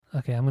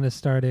Okay, I'm going to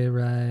start it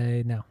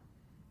right now.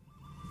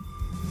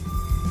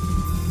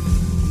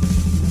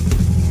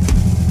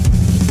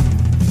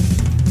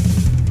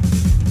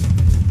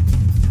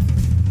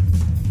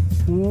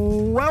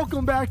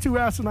 Welcome back to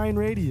Asinine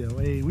Radio,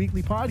 a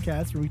weekly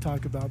podcast where we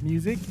talk about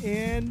music,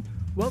 and,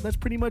 well, that's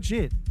pretty much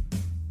it.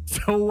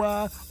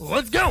 So,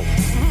 let's go!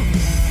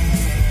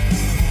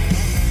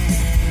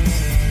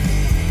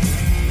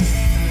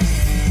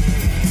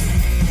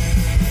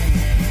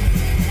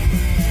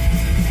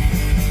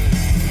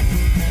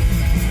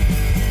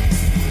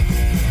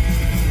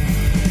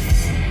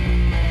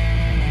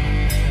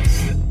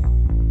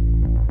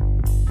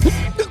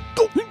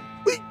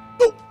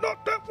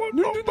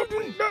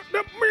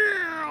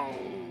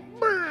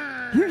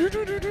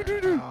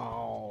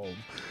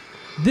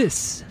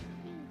 This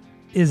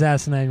is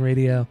Asinine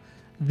Radio.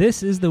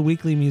 This is the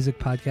weekly music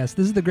podcast.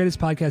 This is the greatest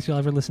podcast you'll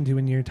ever listen to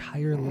in your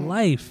entire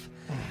life.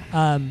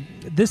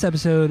 This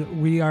episode,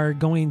 we are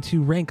going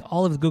to rank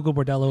all of the Gogol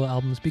Bordello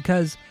albums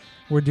because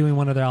we're doing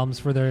one of their albums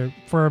for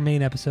our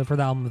main episode, for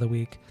the album of the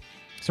week.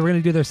 So we're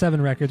going to do their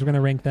 7 records. We're going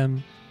to rank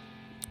them,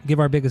 give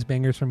our biggest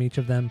bangers from each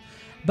of them.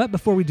 But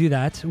before we do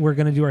that, we're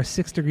going to do our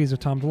 6 degrees of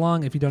Tom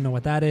DeLonge. If you don't know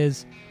what that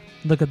is,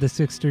 look at the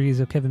 6 degrees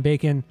of Kevin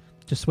Bacon.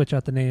 Just switch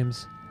out the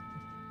names.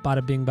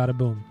 Bada bing, bada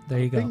boom. There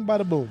you go. Bing,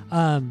 bada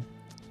boom.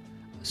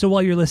 So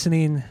while you're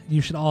listening,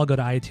 you should all go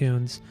to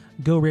iTunes.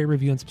 Go rate,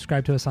 review, and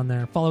subscribe to us on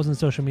there. Follow us on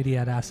social media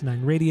at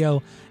Asinine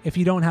Radio. If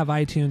you don't have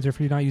iTunes or if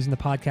you're not using the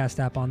podcast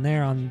app on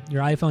there on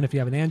your iPhone, if you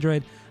have an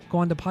Android, go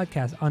onto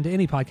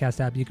any podcast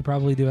app. You could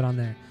probably do it on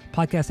there.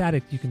 Podcast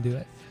Addict, you can do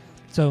it.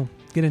 So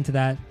get into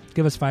that.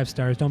 Give us 5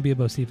 stars. Don't be a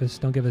Bocephus.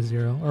 Don't give us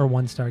 0 or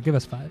 1 star. Give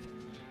us 5.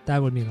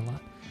 That would mean a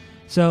lot.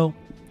 So,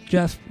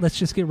 Jeff, let's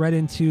just get right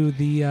into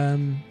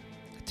the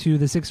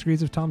 6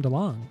 degrees of Tom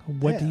DeLonge.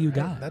 What do you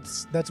got?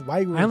 That's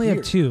why we're here. I only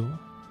have 2.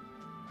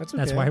 That's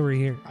okay. That's why we're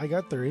here. I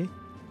got 3.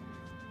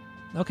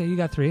 Okay, you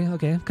got 3.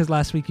 Okay, because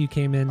last week you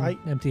came in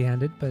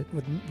empty-handed, but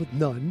with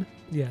none.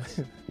 Yes.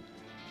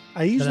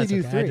 I usually do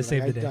okay. 3. I had to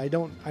save the day.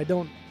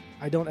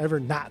 I don't ever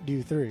not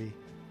do 3.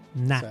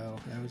 Nah. So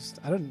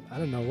I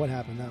don't know what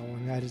happened that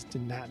one. I just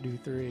did not do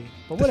 3.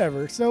 But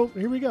whatever. So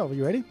here we go. Are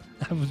you ready?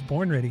 I was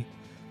born ready.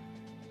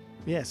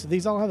 Yeah. So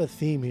these all have a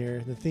theme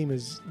here. The theme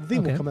Okay.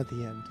 will come at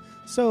the end.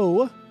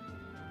 So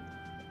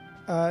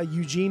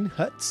Eugene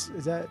Hutz,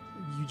 is that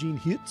Eugene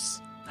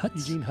Hutz? Hutz.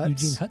 Eugene Hutz.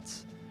 Eugene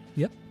Hutz.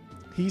 Yep.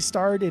 He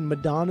starred in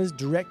Madonna's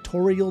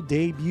directorial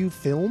debut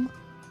film,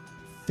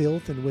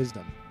 Filth and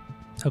Wisdom.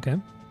 Okay.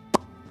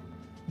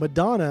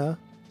 Madonna,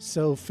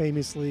 so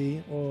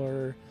famously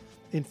or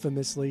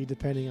infamously,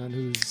 depending on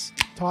who's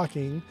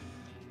talking,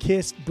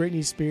 kissed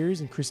Britney Spears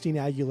and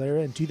Christina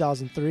Aguilera in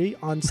 2003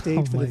 on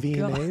stage for the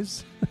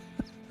VMAs.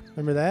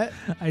 Remember that?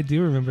 I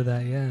do remember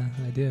that. Yeah,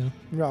 I do.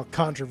 Remember how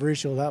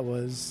controversial that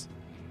was?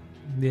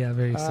 Yeah,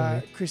 very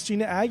silly.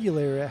 Christina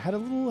Aguilera had a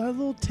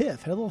little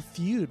tiff, had a little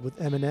feud with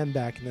Eminem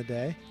back in the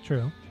day.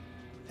 True.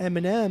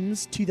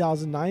 Eminem's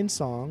 2009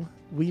 song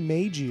 "We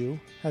Made You"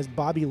 has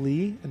Bobby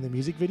Lee in the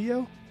music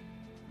video.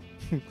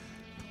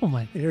 Oh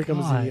my! And here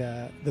comes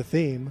God. the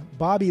theme.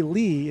 Bobby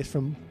Lee is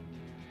from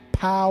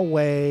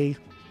Poway,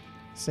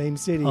 same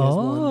city as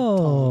one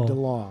Tom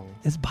DeLonge.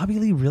 Is Bobby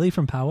Lee really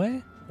from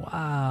Poway?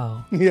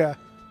 Wow. Yeah,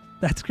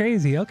 That's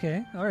crazy.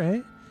 Okay. All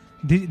right.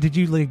 Did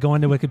you like go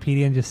into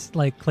Wikipedia and just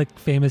like click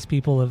famous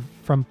people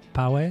from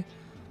Poway?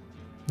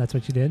 That's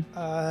what you did?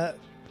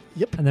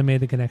 Yep. And then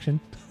made the connection?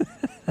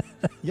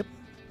 Yep.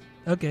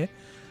 Okay.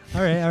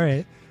 All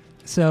right.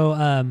 So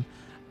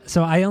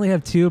I only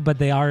have 2, but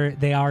they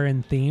are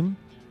in theme.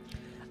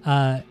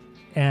 And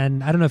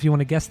I don't know if you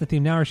want to guess the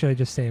theme now, or should I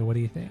just say it? What do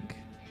you think?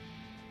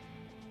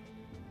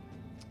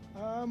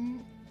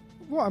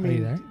 Well, I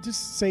mean,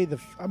 just say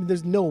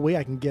there's no way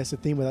I can guess a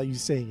theme without you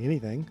saying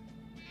anything.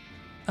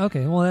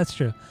 Okay, well, that's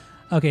true.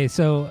 Okay,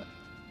 so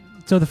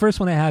the first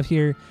one I have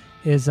here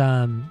is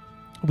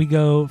we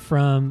go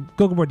from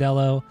Gogol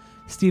Bordello.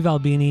 Steve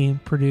Albini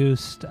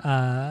produced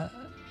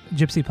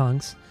Gypsy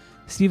Punks.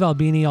 Steve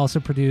Albini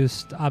also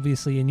produced,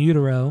 obviously, In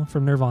Utero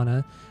from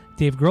Nirvana.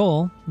 Dave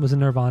Grohl was in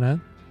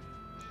Nirvana.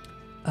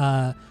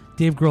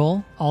 Dave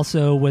Grohl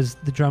also was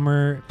the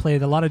drummer,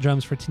 played a lot of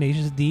drums for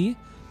Tenacious D.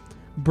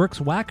 Brooks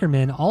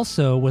Wackerman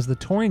also was the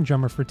touring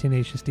drummer for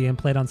Tenacious D and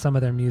played on some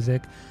of their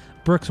music.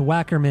 Brooks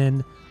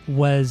Wackerman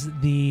was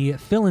the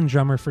fill-in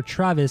drummer for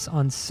Travis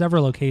on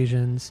several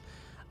occasions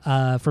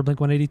for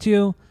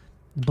Blink-182,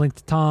 Blink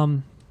to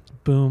Tom,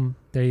 boom,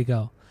 there you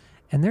go.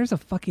 And there's a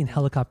fucking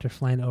helicopter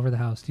flying over the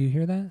house. Do you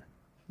hear that?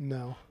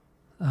 No.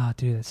 Oh,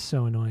 dude, that's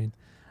so annoying.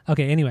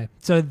 Okay, anyway,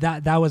 so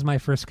that was my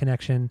first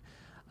connection.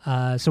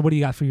 So what do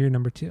you got for your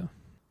number 2?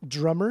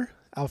 Drummer,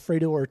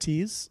 Alfredo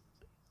Ortiz.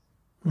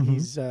 Mm-hmm.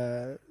 He's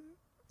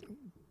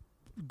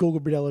Gogol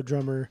Bordello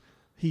drummer.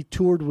 He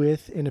toured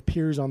with and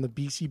appears on the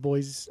Beastie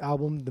Boys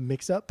album, The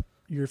Mix-Up,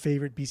 your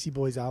favorite Beastie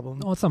Boys album.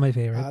 Oh, it's not my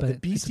favorite, but the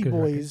Beastie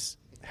Boys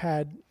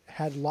had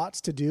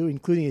lots to do,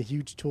 including a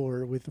huge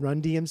tour with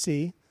Run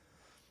DMC.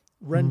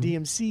 Run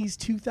DMC's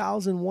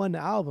 2001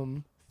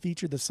 album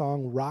featured the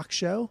song Rock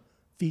Show,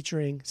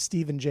 featuring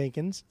Stephen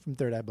Jenkins from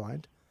Third Eye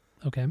Blind.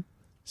 Okay.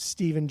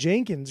 Stephen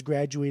Jenkins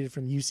graduated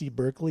from UC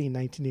Berkeley in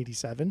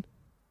 1987.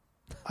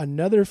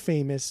 Another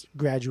famous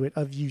graduate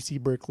of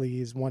UC Berkeley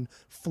is one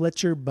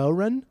Fletcher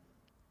Bowron.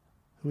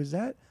 Who is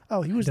that?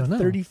 Oh, he was the don't know.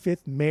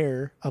 35th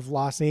mayor of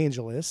Los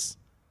Angeles.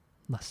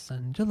 Los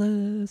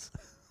Angeles.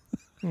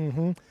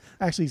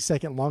 Actually,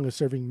 second longest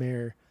serving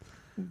mayor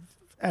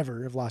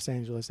ever of Los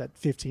Angeles at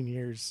 15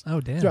 years.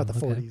 Oh, damn. Throughout the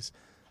Okay. 40s.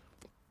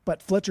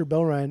 But Fletcher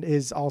Bowron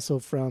is also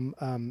from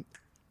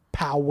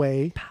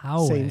Poway,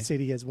 same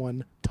city as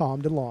one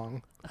Tom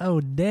DeLonge.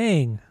 Oh,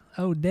 dang.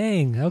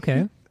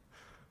 Okay.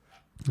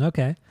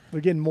 Okay. We're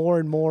getting more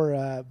and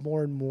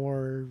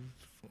more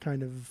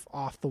kind of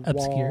off the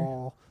Obscure.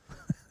 wall.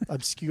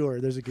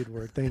 Obscure. There's a good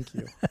word. Thank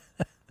you.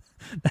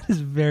 That is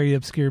very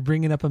obscure.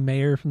 Bringing up a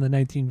mayor from the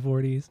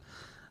 1940s.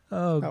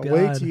 Oh, Now, God.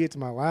 wait till you get to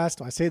my last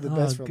one. I saved the Oh,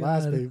 best for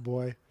last, God. baby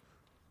boy.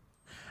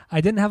 I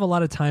didn't have a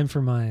lot of time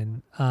for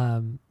mine.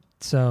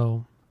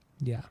 So,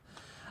 yeah.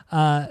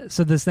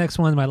 So this next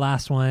one, my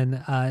last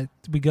one,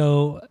 we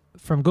go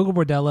from Gogol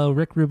Bordello.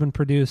 Rick Rubin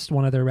produced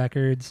one of their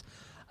records.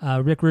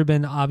 Rick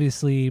Rubin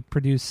obviously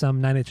produced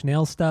some Nine Inch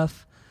Nails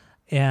stuff.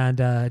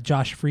 And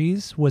Josh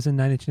Freese was in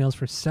Nine Inch Nails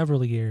for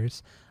several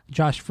years.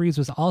 Josh Freese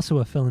was also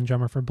a fill-in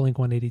drummer for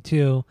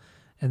Blink-182.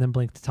 And then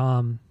Blink to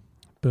Tom.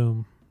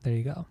 Boom. There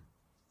you go.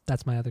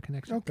 That's my other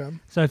connection. Okay.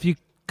 So if you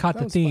caught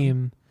That the was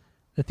theme,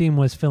 the theme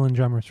was fill-in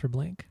drummers for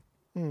Blink.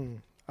 I That's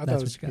thought it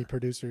what was you going to be got.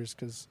 producers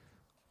because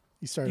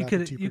you started You out could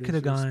with two you could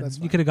have producers. gone That's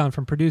you fine. could have gone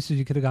from producers.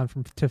 You could have gone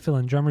from to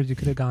fill-in drummers. You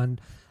could have gone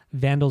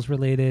Vandals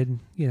related.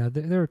 You know,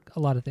 there are a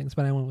lot of things,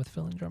 but I went with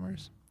fill-in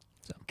drummers.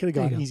 So Could have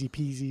there you gone go. easy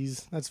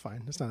peasies. That's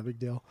fine. That's not a big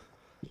deal.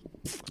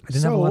 I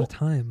didn't have a lot of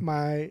time.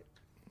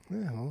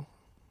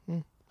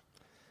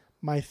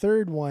 My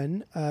third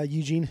one,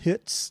 Eugene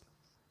Hutz,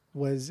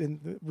 was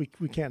in. We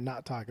can't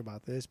not talk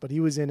about this, but he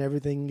was in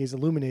Everything Is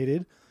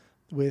Illuminated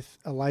with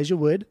Elijah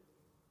Wood.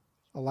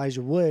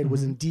 Elijah Wood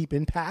was in Deep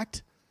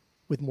Impact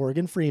with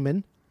Morgan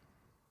Freeman.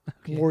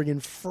 Okay. Morgan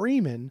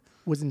Freeman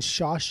was in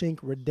Shawshank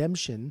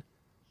Redemption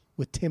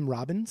with Tim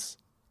Robbins.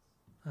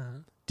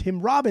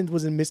 Tim Robbins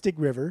was in Mystic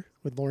River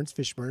with Lawrence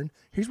Fishburne.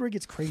 Here's where it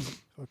gets crazy,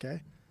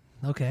 okay?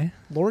 Okay.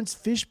 Lawrence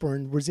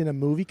Fishburne was in a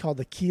movie called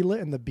The Keela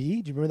and the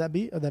Bee. Do you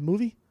remember that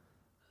movie?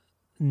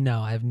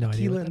 No, I have no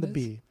idea. Keela What and the that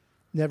is. Bee.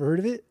 Never heard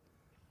of it?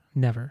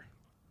 Never.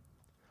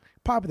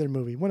 Popular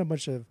movie. Won a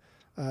bunch of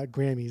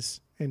Grammys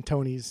and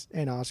Tonys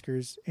and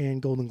Oscars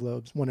and Golden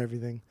Globes. Won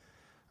everything.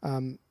 I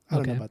don't know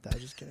Okay. about that.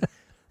 Just kidding.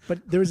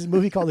 But there was this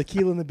movie called The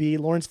Keela and the Bee.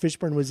 Lawrence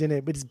Fishburne was in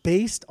it, but it's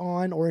based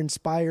on or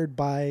inspired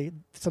by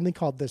something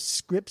called the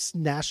Scripps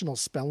National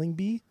Spelling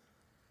Bee,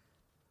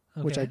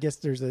 which Okay. I guess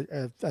there's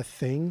a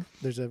thing.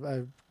 There's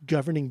a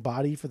governing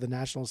body for the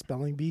National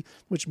Spelling Bee,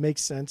 which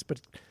makes sense,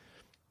 but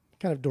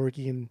kind of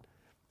dorky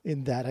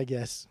in that, I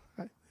guess.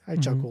 I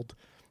chuckled.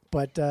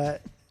 But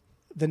the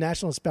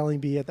National Spelling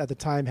Bee at the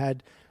time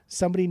had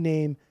somebody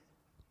named,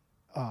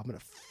 I'm going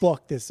to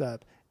fuck this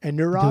up, Do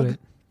Anurag it.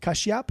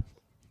 Kashyap.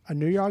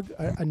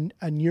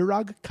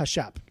 Anurag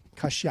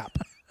Kashyap,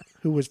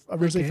 who was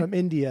originally Okay. from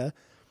India,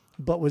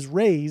 but was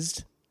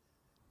raised,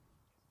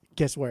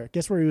 guess where?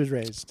 Guess where he was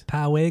raised?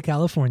 Poway,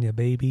 California,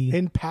 baby.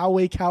 In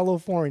Poway,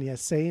 California,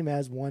 same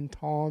as one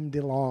Tom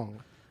DeLonge.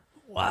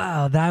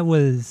 Wow, that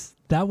was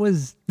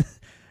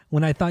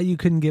when I thought you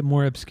couldn't get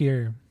more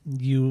obscure.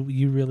 You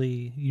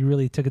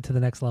really took it to the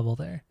next level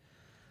there.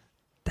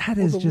 That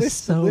is the just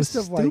list- the so list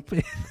of, like,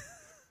 stupid.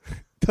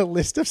 The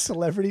list of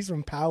celebrities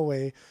from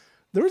Poway,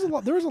 there was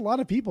a lot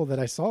of people that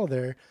I saw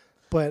there,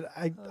 but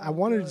I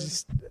wanted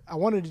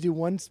to do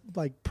one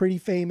like pretty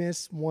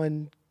famous,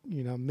 one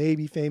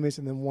maybe famous,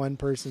 and then one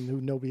person who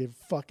nobody had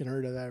fucking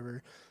heard of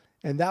ever,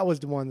 and that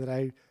was the one that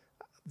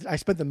I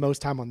spent the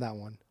most time on that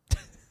one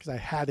because I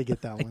had to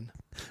get that one.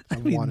 I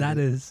mean, that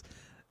is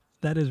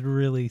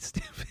really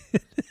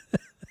stupid.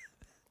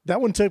 That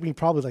one took me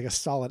probably like a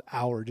solid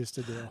hour just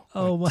to do.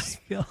 Oh Like,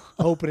 my god!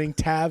 opening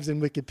tabs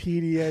in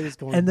Wikipedia, just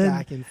going And then-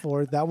 back and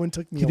forth. That one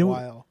took me You a know-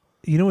 while.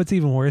 You know what's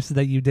even worse is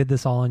that you did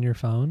this all on your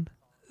phone,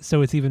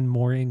 so it's even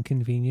more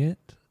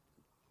inconvenient.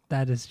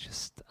 That is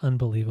just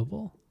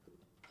unbelievable.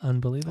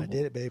 Unbelievable. I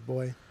did it, babe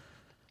boy.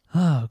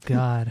 Oh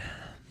god.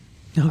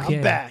 Okay.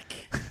 I'm back.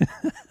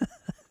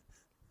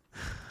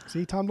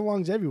 See, Tom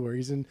DeLonge's everywhere.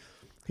 He's in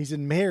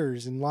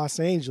Mayors in Los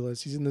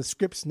Angeles. He's in the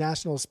Scripps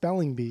National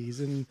Spelling Bee.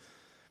 He's in,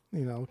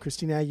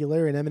 Christina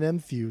Aguilera and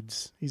Eminem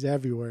feuds. He's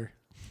everywhere.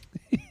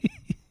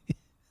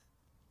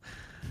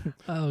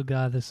 Oh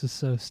god, this is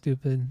so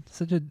stupid.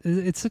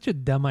 It's such a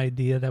dumb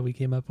idea that we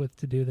came up with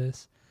to do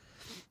this.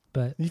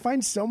 But You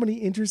find so many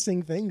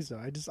interesting things, though.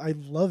 I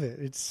love it.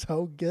 It's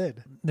so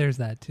good. there's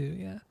that too,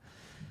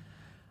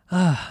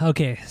 yeah.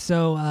 Okay,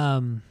 so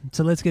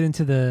let's get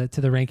into the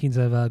rankings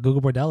of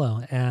Gogol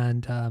Bordello,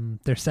 and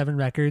there's 7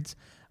 records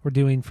we're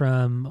doing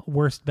from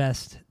worst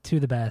best to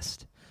the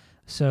best.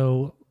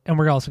 So, and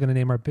we're also going to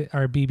name our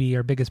BB,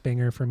 our biggest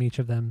banger from each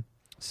of them.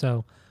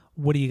 So,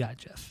 what do you got,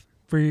 Jeff,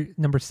 for your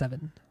number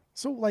 7?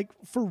 So, like,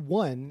 for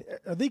one,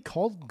 are they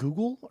called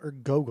Google or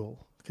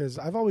Gogol? Because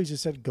I've always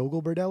just said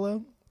Gogol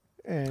Bordello.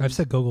 And I've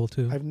said Gogol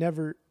too. I've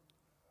never.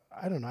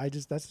 I don't know. I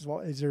just that's as well.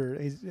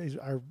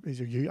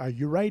 Are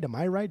you right? Am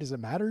I right? Does it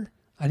matter?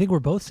 I think we're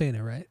both saying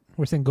it right.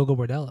 We're saying Gogo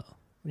Bordello.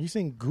 Are you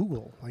saying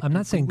Google? Like I'm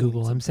not saying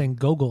Google. I'm saying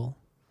Gogol,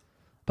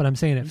 but I'm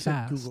saying it You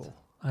said fast. Google.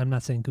 I'm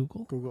not saying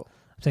Google. Google.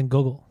 I'm saying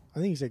Gogol. I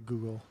think you said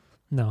Google.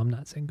 No, I'm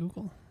not saying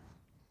Google.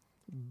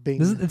 Bing.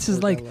 This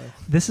is like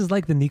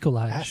the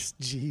Nicolaj. Ask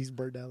Jeez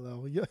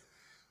Bordello. Yeah.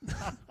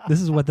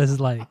 This is what this is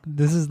like.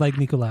 This is like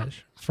Nicolaj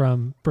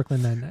from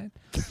Brooklyn Nine-Nine.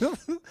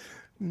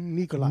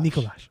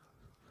 Nicolaj.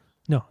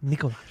 No,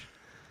 Nicolaj.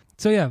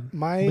 So yeah,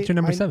 what's your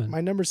number 7?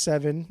 My number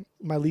 7,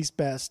 my least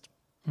best.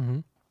 Mm-hmm.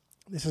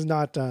 This is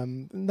not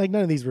like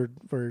none of these were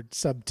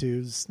sub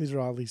 2s. These are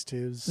all at least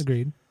 2s.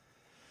 Agreed.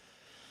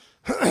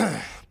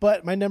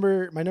 But my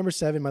number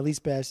 7, my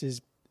least best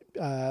is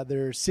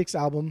their 6th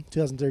album,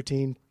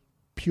 2013,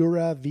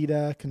 Pura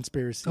Vida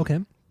Conspiracy. Okay.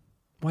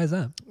 Why is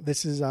that?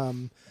 This is a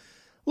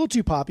little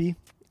too poppy.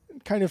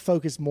 Kind of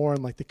focused more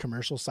on like the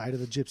commercial side of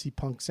the gypsy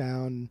punk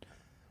sound.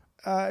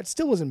 It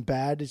still wasn't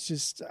bad. It's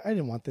just I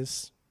didn't want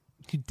this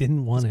You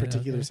didn't want it.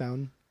 particular Okay.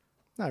 sound.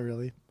 Not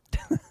really.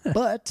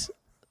 But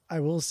I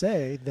will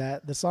say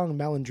that the song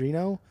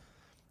Malandrino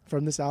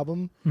from this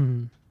album,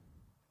 Mhm.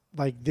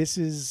 like this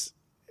is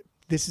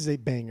a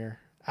banger.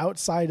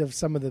 Outside of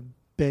some of the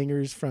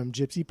bangers from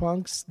Gypsy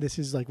Punks, this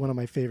is like one of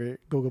my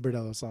favorite Gogo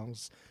Bordello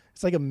songs.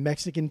 It's like a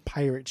Mexican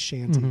pirate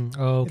shanty. Mhm.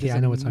 Oh, It okay. is I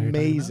know what song you're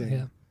talking about. amazing.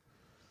 Yeah.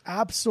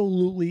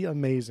 Absolutely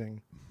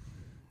amazing.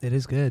 It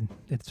is good.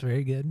 It's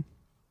very good.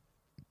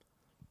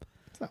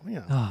 So,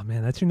 yeah. Oh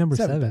man, that's your number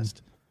 7.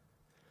 Best.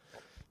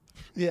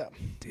 Yeah.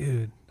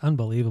 Dude,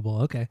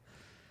 unbelievable. Okay.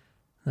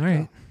 All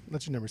right.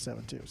 That's your number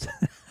 7 too. So.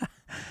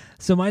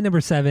 So my number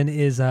 7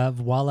 is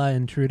Voila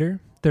Intruder,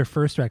 their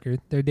first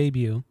record, their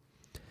debut.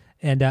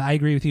 And I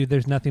agree with you.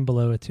 There's nothing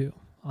below a 2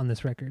 on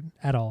this record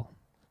at all.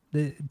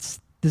 This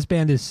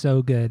band is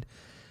so good.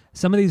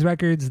 Some of these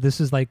records, this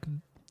is like,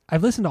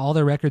 I've listened to all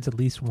their records at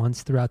least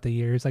once throughout the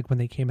years, like when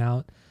they came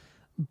out,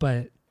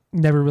 but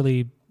never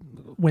really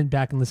went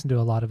back and listened to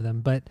a lot of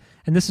them.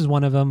 And this is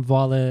one of them,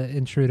 Voila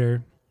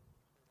Intruder.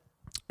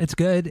 It's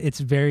good.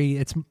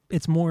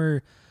 It's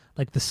more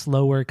like the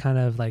slower kind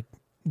of like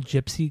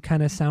gypsy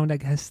kind of sound, I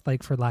guess,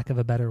 like for lack of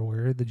a better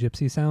word, the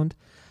gypsy sound.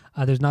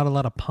 There's not a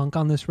lot of punk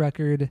on this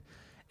record.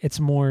 It's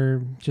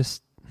more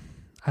just,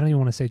 I don't even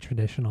want to say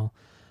traditional,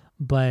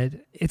 but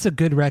it's a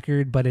good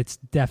record, but it's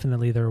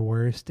definitely their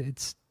worst.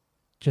 It's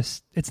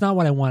not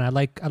what I want. I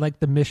like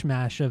the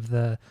mishmash of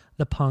the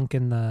punk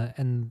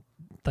and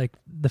like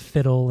the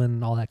fiddle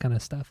and all that kind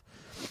of stuff,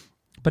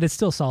 but it's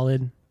still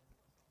solid.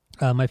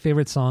 My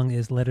favorite song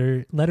is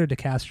Letter to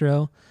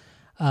Castro.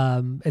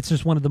 It's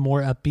just one of the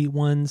more upbeat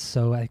ones,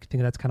 so I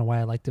think that's kind of why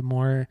I liked it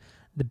more.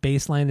 The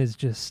bass line is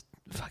just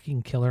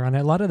fucking killer on it.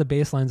 A lot of the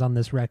bass lines on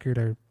this record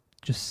are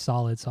just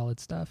solid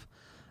stuff.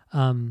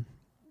 And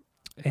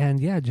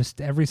yeah,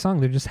 just every song,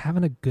 they're just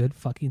having a good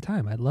fucking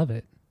time. I love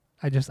it.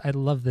 I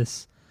love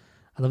this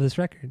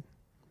record.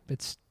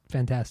 It's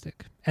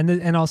fantastic.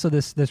 And also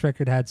this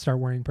record had Start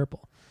Wearing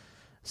Purple,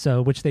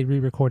 so which they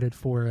re-recorded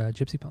for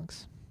Gypsy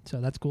Punks. So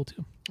that's cool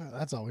too. Oh,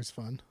 that's always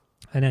fun.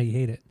 I know you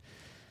hate it.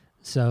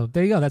 So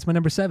there you go. That's my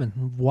number 7.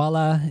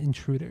 Voila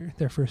Intruder,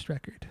 their first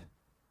record.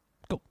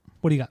 Go.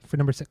 What do you got for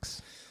number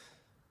 6?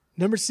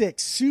 Number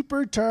 6,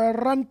 Super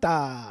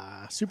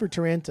Taranta.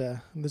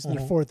 This is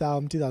their 4th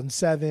album,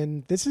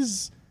 2007. This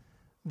is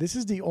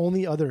the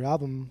only other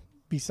album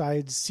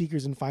besides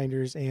Seekers and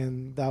Finders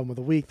and the album of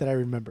the week that I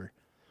remember.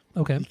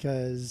 Okay.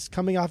 Because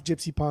coming off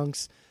Gypsy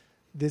Punks,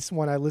 this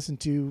one I listened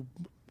to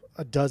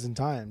a dozen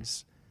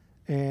times.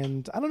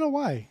 And I don't know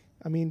why.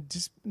 I mean,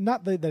 just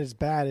not that it's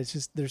bad. It's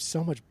just there's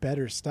so much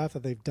better stuff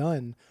that they've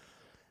done.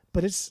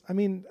 But it's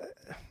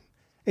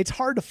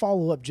hard to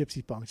follow up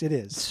Gypsy Punks. It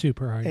is.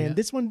 Super hard. And yeah.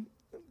 this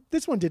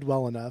one did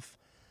well enough.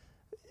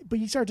 But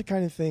you start to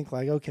kind of think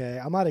like, okay,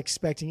 I'm not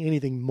expecting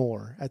anything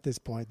more at this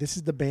point. This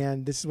is the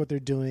band. This is what they're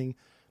doing.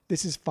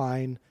 This is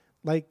fine.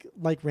 Like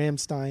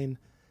Rammstein,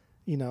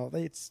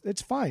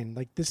 it's fine.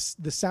 Like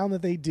the sound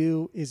that they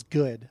do is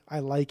good. I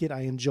like it.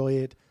 I enjoy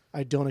it.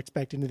 I don't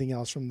expect anything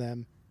else from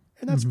them,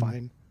 and that's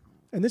fine.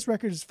 And this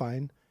record is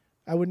fine.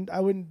 I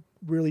wouldn't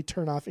really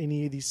turn off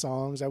any of these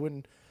songs.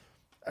 It's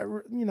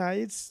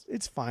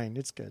fine.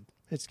 It's good.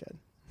 It's good.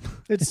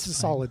 It's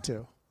solid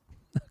too.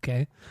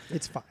 Okay.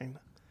 It's fine.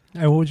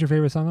 All right, what was your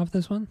favorite song off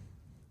this one?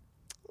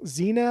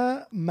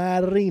 Zina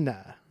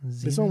Marina.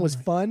 This one was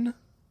fun,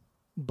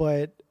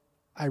 but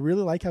I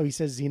really like how he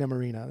says Zina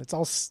Marina. It's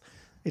all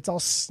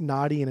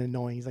snotty and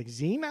annoying. He's like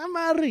Zina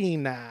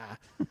Marina.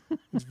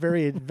 It's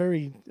very,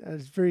 very,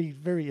 very,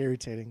 very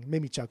irritating.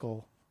 Made me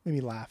chuckle. Made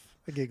me laugh.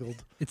 I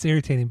giggled. It's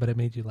irritating, but it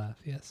made you laugh.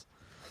 Yes.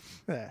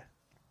 Yeah.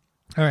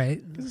 All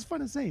right. This is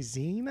fun to say.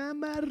 Zina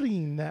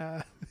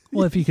Marina.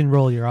 Well, if you can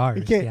roll your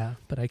R's, can't- yeah,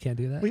 but I can't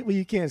do that. Well,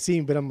 you can't see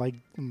me, but I'm like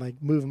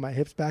moving my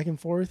hips back and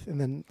forth, and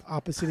then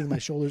oppositing my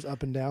shoulders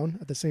up and down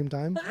at the same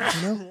time.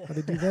 You know how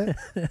they do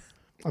that?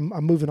 I'm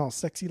moving all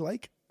sexy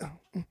like.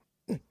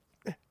 Yeah.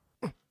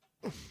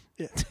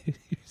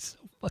 You're so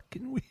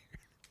fucking weird.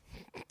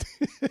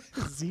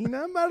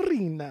 Zina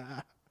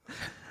Marina.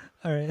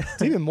 All right.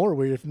 It's even more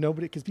weird if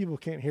nobody, because people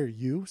can't hear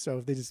you. So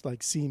if they just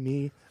like see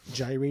me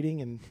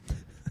gyrating and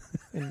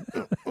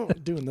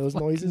doing those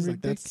noises,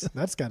 like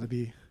that's got to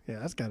be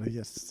a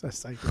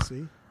sight to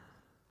see.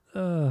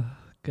 Oh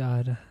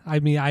God. I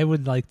mean, I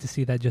would like to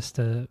see that just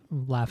to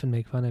laugh and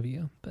make fun of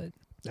you, but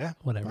Yeah,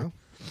 whatever. well,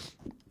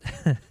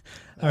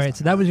 All right,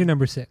 so that was your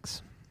number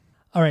 6.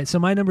 All right, so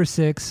my number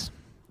 6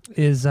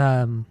 is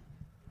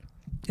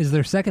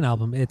their second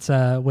album. It's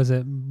was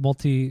it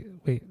Multi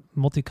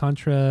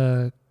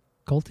Contra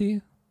Culti?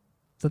 Is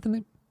that the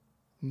name?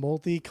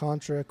 Multi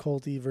Contra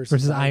Culti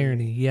Versus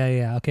Irony.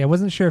 Yeah. Okay, I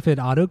wasn't sure if it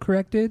auto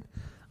corrected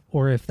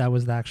or if that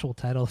was the actual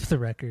title of the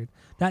record.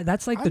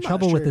 That's like I'm the not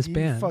trouble sure with if this you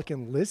band.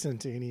 Fucking listen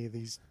to any of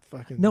these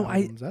fucking No,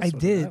 albums. I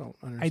did. don't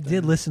I understand.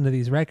 did listen to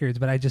these records,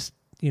 but I just,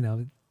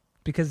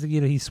 because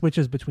he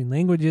switches between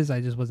languages, I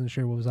just wasn't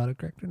sure what was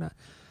autocorrect or not.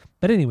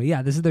 But anyway,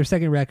 yeah, this is their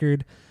second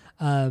record.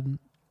 The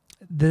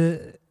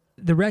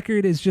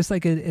record is just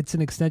like it's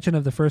an extension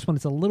of the first one.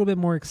 It's a little bit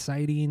more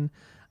exciting.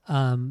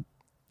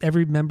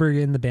 Every member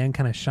in the band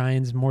kind of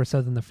shines more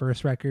so than the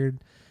first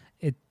record.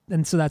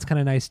 And so that's kind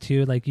of nice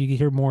too. Like you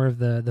hear more of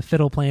the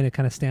fiddle playing. It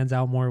kind of stands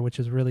out more, which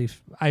is really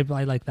I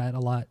like that a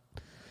lot.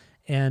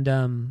 And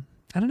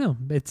I don't know.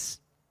 It's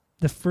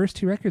the first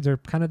 2 records are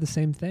kind of the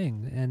same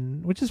thing,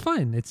 and which is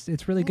fine.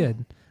 It's really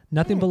good.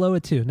 Nothing below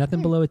it too.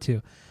 Nothing below it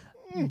too.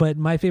 But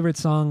my favorite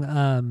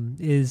song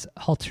is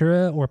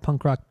Haltura or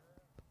Punk Rock.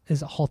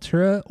 Is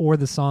Haltura or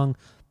the song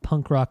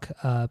Punk Rock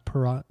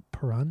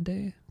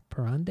Parande?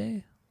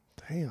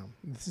 Damn,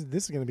 this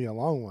is going to be a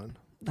long one.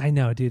 I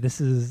know, dude.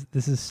 This is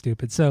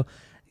stupid. So,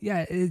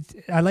 yeah,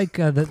 I like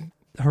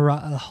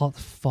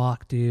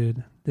fuck,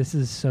 dude. This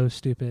is so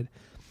stupid.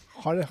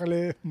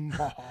 Haltura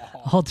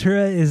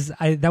is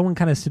that one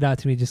kind of stood out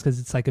to me just because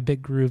it's like a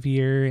bit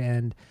groovier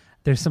and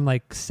there's some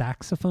like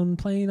saxophone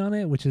playing on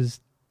it, which is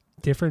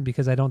different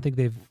because I don't think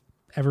they've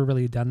ever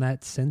really done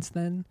that since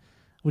then,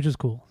 which is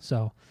cool.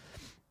 So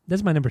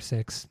that's my number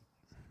 6.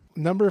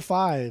 Number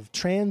 5,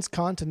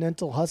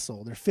 Transcontinental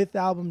Hustle, their 5th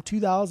album,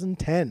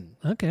 2010.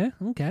 Okay.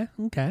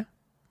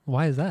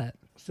 Why is that?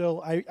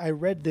 So I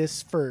read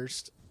this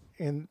first,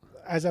 and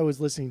as I was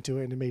listening to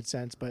it, and it made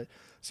sense. But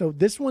so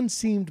this one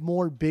seemed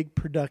more big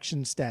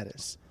production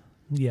status.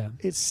 Yeah.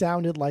 It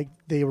sounded like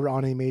they were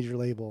on a major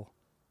label,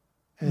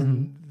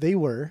 and they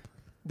were.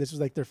 This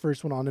was like their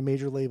first one on a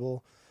major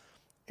label,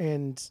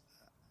 and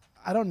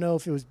I don't know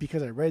if it was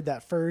because I read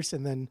that first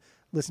and then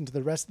listened to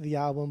the rest of the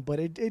album, but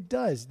it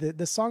does. The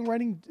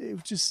songwriting,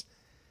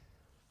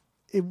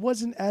 it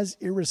wasn't as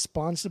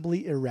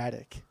irresponsibly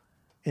erratic,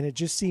 and it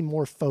just seemed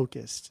more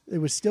focused. It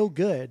was still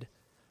good,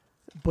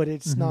 but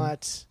it's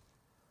not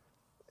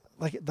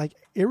like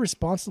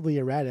irresponsibly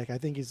erratic. I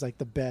think is like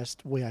the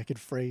best way I could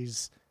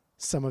phrase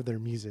some of their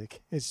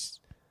music.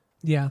 It's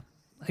I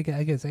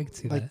guess I could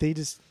see like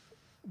that.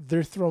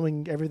 they're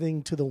throwing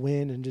everything to the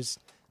wind and just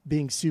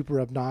being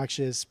super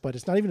obnoxious, but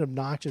it's not even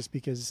obnoxious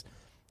because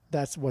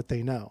that's what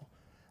they know.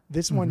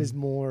 This one is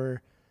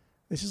more,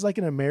 this is like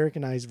an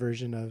Americanized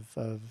version of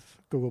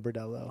Gogo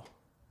Bordello.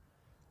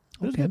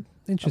 Okay.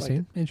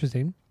 Interesting.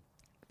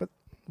 But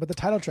the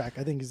title track,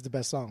 I think, is the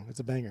best song. It's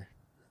a banger.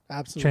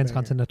 Absolutely.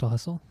 Transcontinental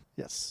Hustle.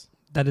 Yes.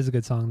 That is a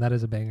good song. That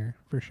is a banger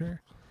for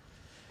sure.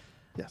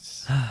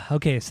 Yes.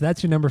 Okay, so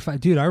that's your number 5.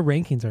 Dude, our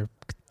rankings are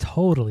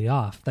totally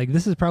off. Like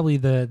this is probably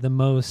the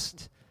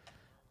most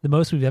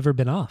we've ever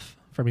been off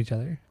from each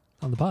other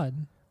on the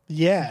pod.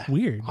 Yeah.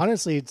 Weird.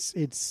 Honestly,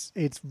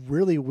 it's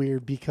really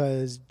weird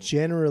because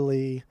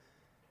generally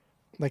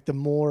like the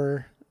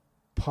more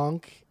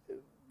punk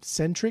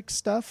centric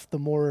stuff, the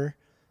more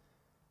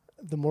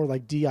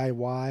like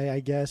DIY, I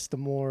guess, the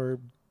more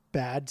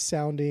bad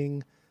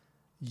sounding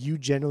you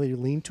generally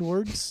lean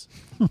towards.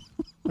 When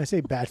I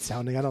say bad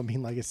sounding, I don't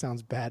mean like it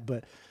sounds bad,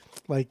 but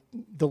like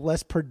the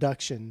less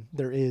production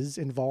there is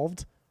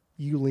involved,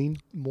 you lean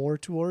more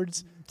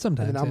towards.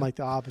 Sometimes. And then I'm like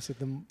the opposite.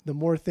 The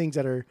more things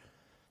that are,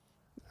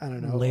 I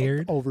don't know,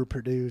 layered,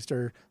 overproduced,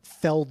 or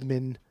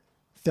Feldmaned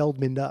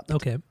up.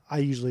 Okay. I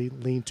usually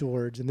lean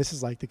towards, and this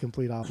is like the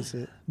complete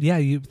opposite. Yeah,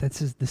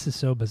 this is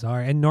so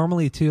bizarre. And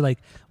normally too, like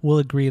we'll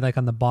agree like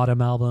on the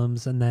bottom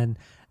albums, and then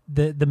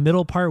the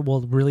middle part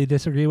we'll really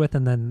disagree with,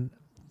 and then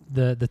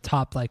the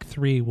top like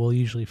 3 we'll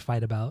usually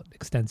fight about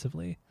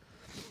extensively.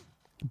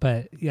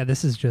 But yeah,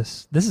 this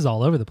is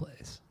all over the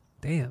place.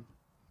 Damn.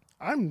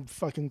 I'm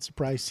fucking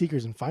surprised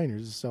Seekers and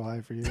Finders is so high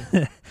for you.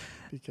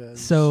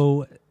 Because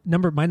so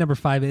my number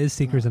 5 is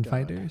Seekers and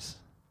Finders.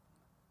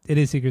 It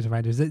is Seekers and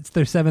Finders. It's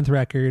their 7th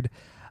record.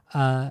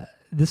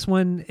 This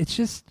one,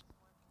 it's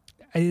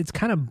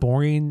kind of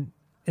boring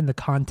in the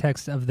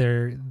context of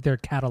their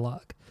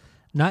catalog.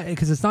 Not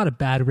because it's not a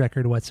bad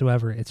record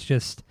whatsoever. It's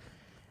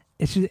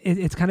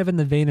kind of in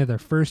the vein of their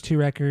first 2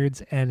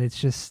 records, and it's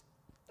just,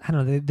 I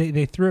don't know,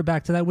 they threw it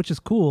back to that, which is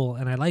cool,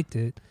 and I liked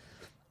it,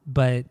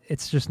 but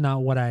it's just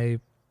not what I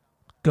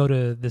go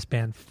to this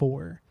band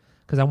for,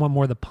 because I want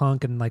more of the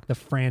punk and like the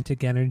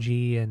frantic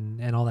energy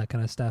and all that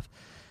kind of stuff.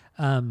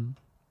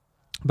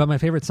 But my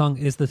favorite song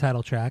is the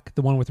title track,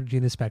 the one with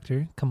Regina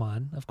Spektor. Come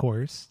on, of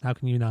course. How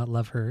can you not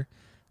love her?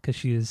 because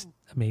she is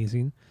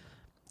amazing.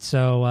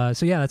 So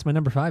yeah, that's my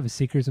number 5 is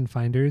Seekers and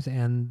Finders,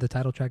 and the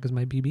title track is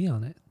my BB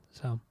on it.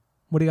 So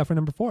what do you got for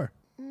number 4?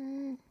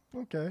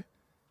 Okay,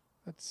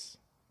 that's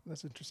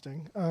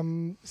interesting.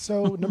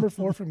 So number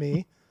 4 for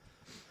me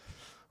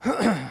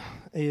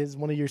is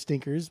one of your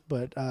stinkers,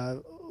 but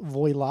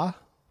Voila.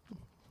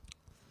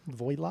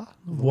 Voila.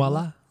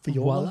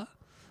 Viola?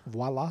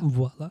 Voila. Voila.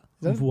 Voila.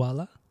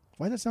 Voila.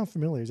 Why does that sound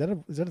familiar? Is that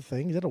a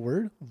thing? Is that a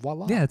word?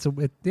 Voila. Yeah,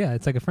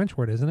 it's like a French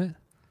word, isn't it?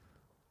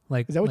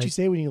 Like, is that what you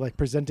say when you're like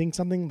presenting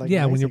something? Like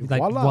yeah, nice, when you're like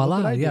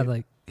voila, yeah, do?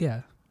 like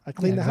yeah. I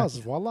cleaned the house.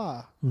 exactly.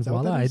 Voila. Is that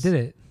what Voila, that I is? did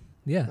it.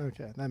 Yeah.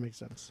 Okay, that makes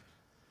sense.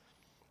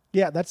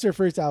 Yeah, that's their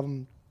first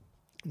album,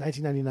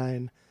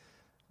 1999.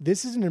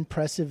 This is an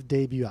impressive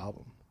debut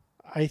album.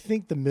 I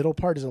think the middle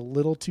part is a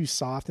little too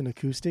soft and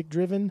acoustic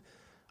driven.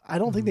 I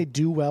don't think they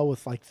do well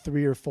with like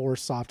 3 or 4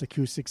 soft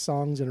acoustic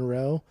songs in a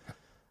row.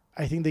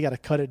 I think they got to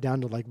cut it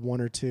down to like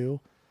 1 or 2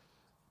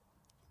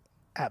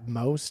 at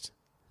most.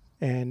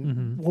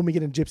 And when we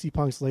get in Gypsy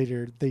Punks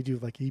later, they do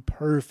like a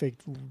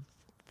perfect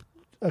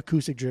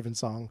acoustic driven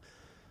song.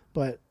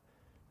 But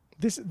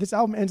this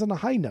album ends on a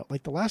high note.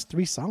 Like the last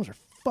 3 songs are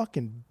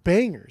fucking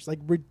bangers, like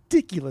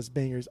ridiculous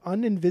bangers.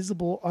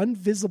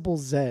 Unvisible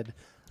Zed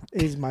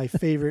is my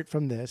favorite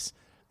from this.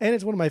 And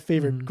it's one of my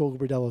favorite Gogo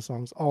Bordello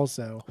songs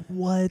also.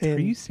 What? And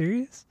Are you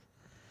serious?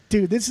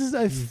 dude, this is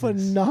a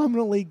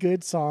phenomenally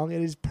good song.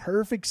 It is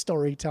perfect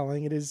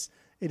storytelling. It is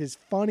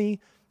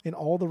funny in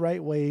all the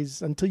right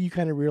ways until you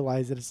kind of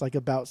realize that it's like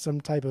about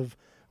some type of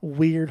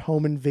weird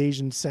home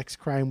invasion sex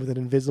crime with an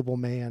invisible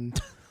man.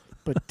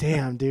 But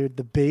damn, dude,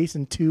 the bass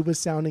and tuba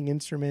sounding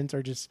instruments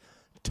are just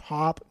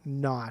top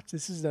notch.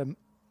 This is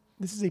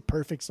a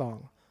perfect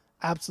song.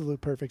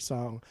 Absolute perfect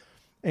song.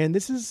 And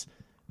this is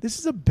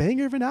a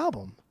banger of an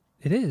album.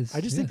 It is. I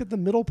just think that the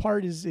middle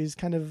part is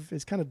kind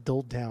of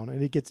dulled down,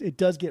 and it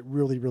does get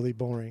really, really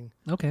boring.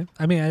 Okay.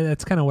 I mean,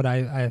 that's kind of what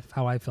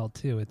how I felt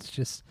too. It's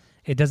just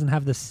it doesn't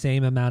have the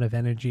same amount of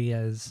energy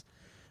as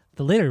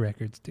the later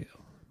records do,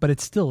 but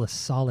it's still a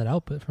solid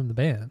output from the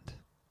band.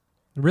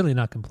 Really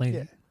not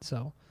complaining. Yeah.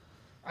 So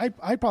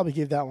I'd probably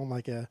give that one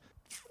like a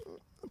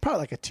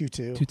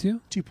 2.2.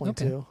 2.2? 2.2.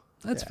 Okay.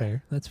 That's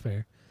fair. That's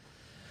fair.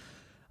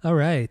 All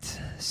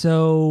right.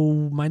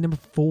 So my number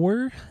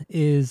 4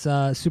 is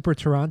Super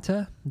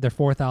Taranta. Their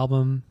 4th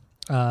album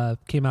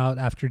came out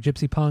after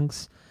Gypsy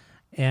Punks,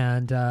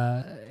 and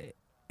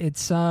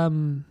it's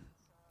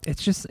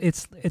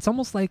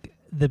almost like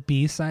the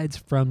B-sides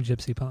from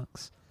Gypsy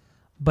Punks.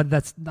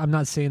 But I'm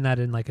not saying that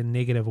in like a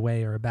negative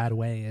way or a bad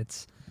way.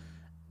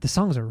 The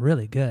songs are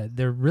really good.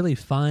 They're really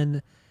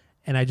fun,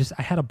 and I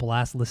had a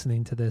blast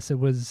listening to this. It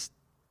was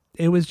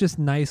just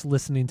nice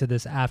listening to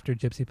this after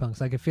Gypsy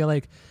Punks. Like I feel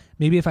like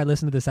maybe if I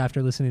listened to this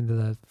after listening to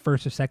the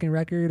first or second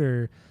record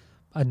or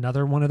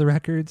another one of the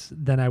records,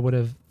 then I would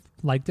have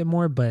liked it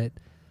more. But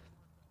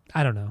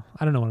I don't know.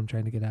 I don't know what I'm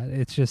trying to get at.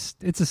 It's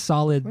a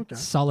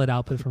solid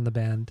output from the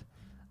band.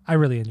 I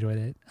really enjoyed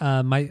it.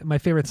 My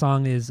favorite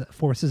song is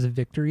Forces of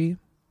Victory.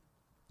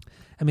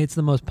 I mean, it's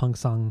the most punk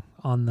song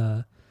on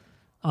the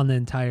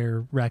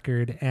entire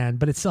record,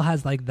 but it still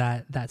has like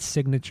that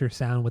signature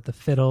sound with the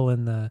fiddle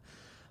and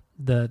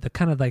the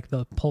kind of like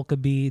the polka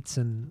beats.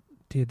 And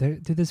dude,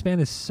 this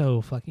band is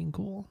so fucking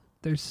cool.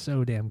 They're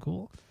so damn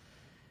cool.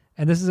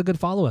 And this is a good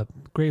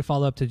great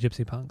follow-up to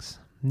Gypsy Punks.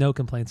 No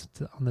complaints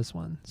on this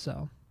one.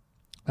 So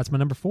that's my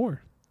number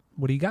 4.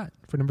 What do you got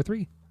for number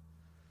 3?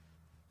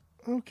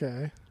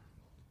 Okay.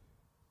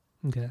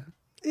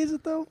 Is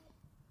it though?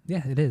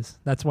 Yeah, it is.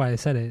 That's why I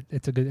said it.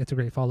 It's a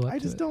great follow-up. I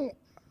just don't.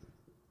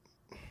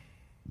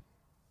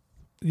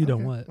 You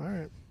don't what? All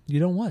right. You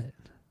don't what?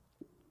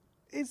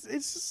 It's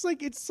just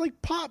like it's like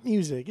pop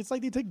music. It's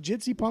like they took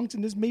Gypsy Punks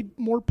and just made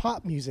more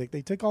pop music.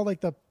 They took all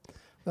like the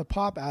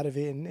pop out of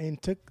it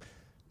and took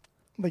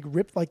like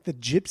ripped like the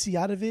gypsy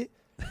out of it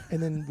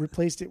and then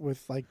replaced it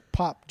with like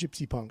pop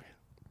Gypsy Punk.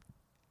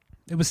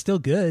 It was still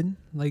good.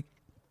 Like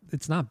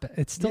it's not.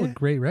 It's still a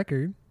great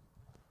record.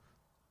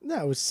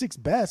 No, it was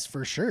 6th best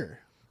for sure.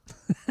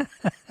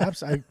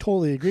 Absolutely, I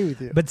totally agree with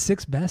you. But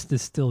 6th best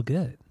is still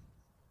good.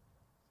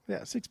 Yeah,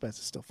 6th best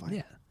is still fine.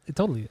 Yeah, it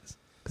totally is.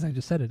 Because I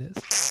just said it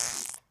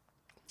is.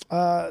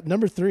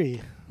 Number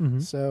 3. Mm-hmm.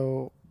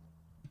 So,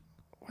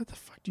 what the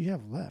fuck do you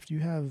have left? You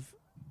have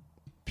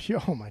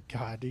pure. Oh my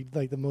god, dude!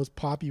 Like the most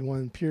poppy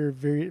one, Pure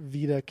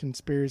Vita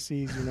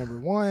Conspiracies. Your number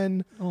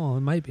 1. Oh,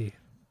 it might be.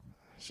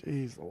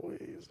 Jeez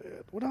Louise,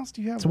 dude. What else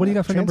do you have? So what do you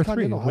got for number 3?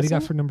 Transcontinental What do you got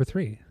Hustle? for number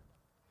 3?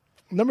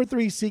 Number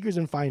 3, Seekers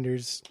and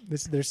Finders.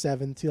 This is their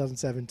 7th,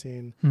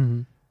 2017.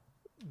 Mm-hmm.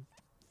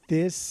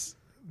 This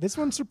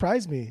one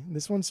surprised me.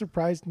 This one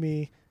surprised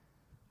me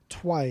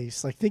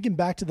twice. Like thinking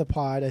back to the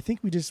pod, I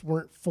think we just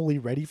weren't fully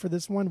ready for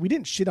this one. We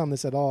didn't shit on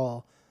this at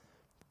all,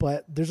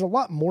 but there's a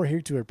lot more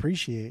here to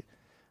appreciate.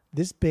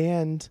 This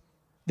band,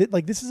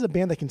 this is a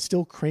band that can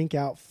still crank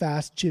out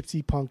fast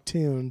gypsy punk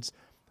tunes,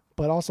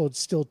 but also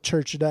still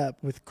church it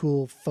up with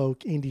cool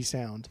folk indie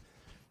sound.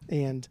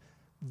 And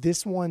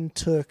this one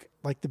took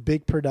like the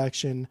big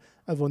production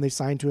of when they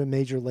signed to a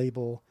major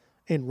label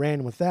and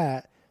ran with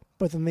that,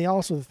 But then they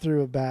also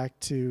threw it back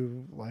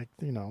to like,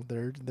 you know,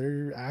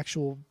 their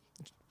actual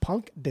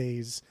punk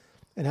days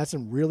and had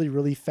some really,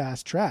 really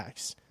fast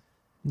tracks.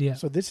 Yeah.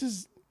 So this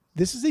is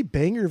a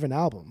banger of an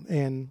album,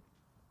 and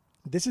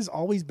this has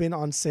always been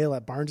on sale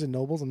at Barnes and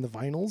Nobles on the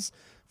vinyls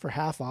for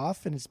half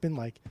off, and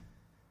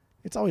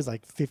it's always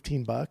like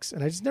 $15,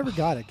 and I just never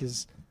got it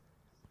because,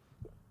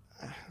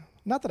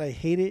 not that I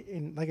hate it,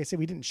 and like I said,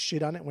 we didn't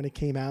shit on it when it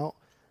came out,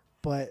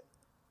 but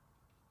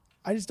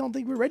I just don't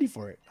think we're ready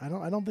for it. I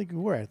don't think we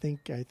were. I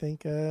think I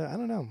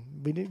don't know.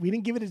 We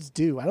didn't give it its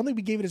due. I don't think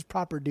we gave it its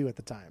proper due at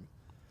the time.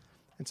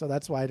 And so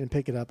that's why I didn't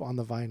pick it up on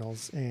the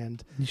vinyls.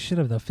 And you should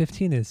have though.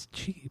 15 is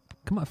cheap.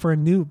 Come on, for a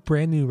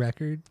brand new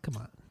record. Come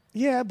on.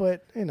 Yeah,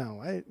 but you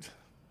know,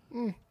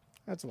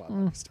 that's a lot of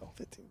money still.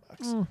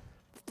 $15.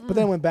 But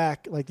then I went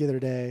back like the other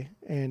day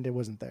and it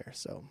wasn't there.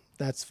 So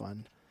that's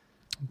fun.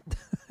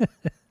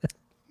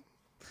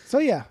 So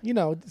yeah, you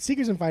know,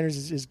 Seekers and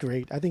Finders is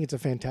great. I think it's a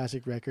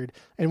fantastic record.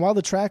 And while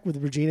the track with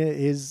Regina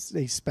is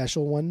a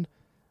special one,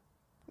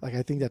 like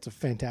I think that's a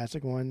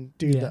fantastic one.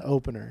 Dude, Yeah.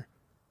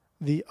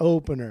 The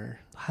opener.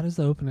 How does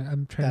the opener?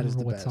 I'm trying That to is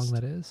remember the what song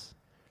best. that is.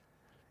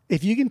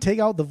 If you can take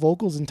out the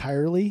vocals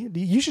entirely,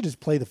 you should just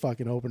play the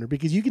fucking opener,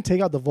 because you can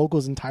take out the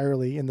vocals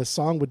entirely and the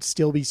song would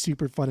still be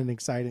super fun and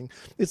exciting.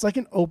 It's like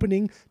an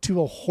opening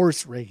to a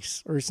horse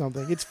race or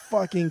something. It's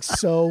fucking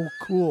so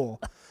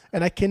cool.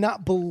 And I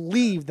cannot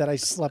believe that I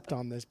slept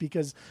on this,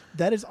 because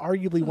that is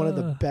arguably one of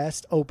the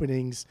best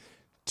openings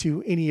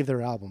to any of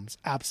their albums.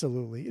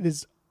 Absolutely. It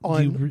is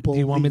unbelievable. Do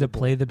you want me to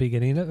play the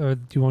beginning or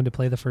do you want me to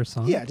play the first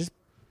song? Yeah, just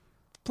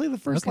play the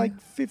first Okay. like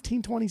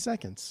 15, 20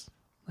 seconds.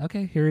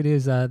 Okay, here it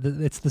is.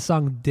 It's the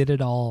song "Did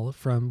It All"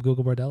 from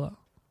Google Bordello.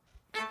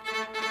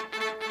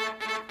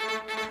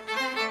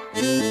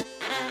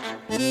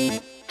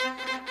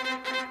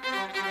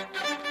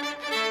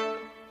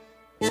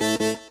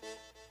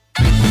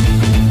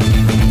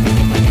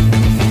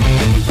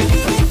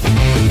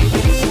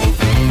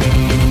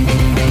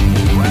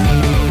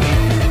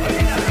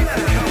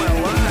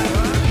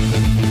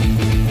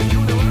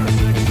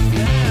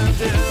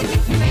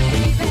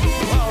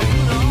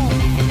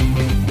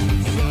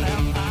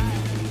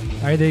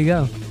 All right, there you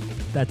go.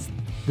 That's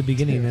the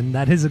beginning, and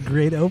that is a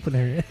great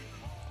opener.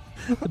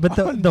 But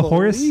the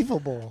horse,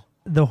 Unbelievable.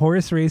 the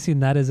horse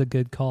racing, that is a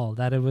good call.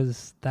 That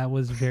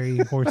was very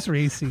horse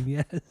racing.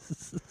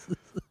 Yes.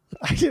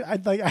 I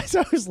like as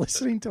I was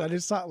listening to it, I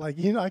just thought like,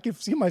 you know, I could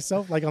see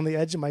myself like on the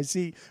edge of my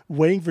seat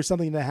waiting for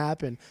something to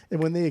happen.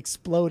 And when they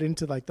explode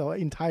into like the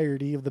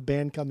entirety of the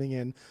band coming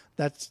in,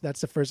 that's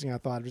the first thing I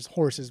thought. Just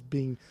horses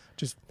being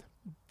just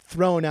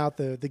thrown out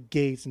the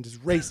gates and just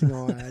racing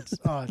on.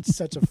 It's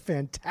such a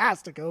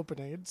fantastic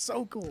opening. It's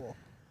so cool.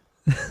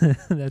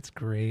 That's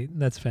great.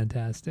 That's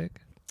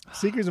fantastic.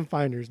 Seekers and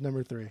Finders,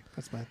 number 3.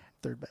 That's my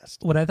third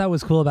best. What I thought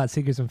was cool about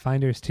Seekers and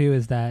Finders too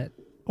is that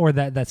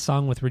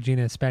song with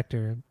Regina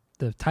Spektor,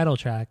 the title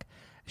track,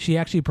 she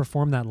actually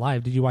performed that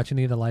live. Did you watch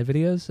any of the live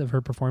videos of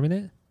her performing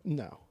it?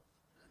 No.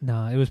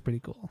 No, it was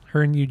pretty cool.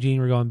 Her and Eugene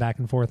were going back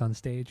and forth on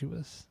stage.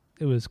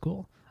 It was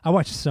cool. I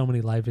watched so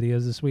many live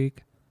videos this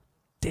week.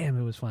 Damn,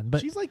 it was fun.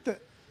 But she's like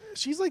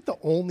the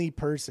only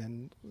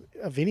person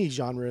of any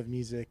genre of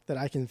music that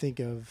I can think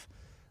of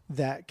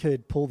that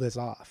could pull this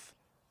off.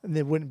 And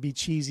it wouldn't be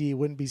cheesy, it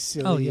wouldn't be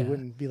silly, Oh, yeah. It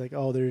wouldn't be like,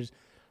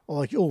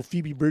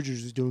 Phoebe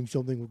Bridgers is doing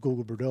something with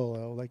Gogo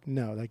Bordello. Like,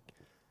 no,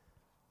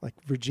 like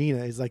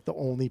Regina is like the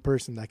only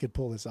person that could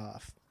pull this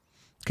off.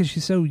 because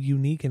she's so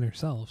unique in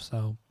herself,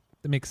 so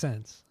it makes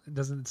sense.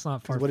 It's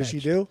not far-fetched. What does she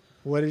do?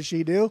 What does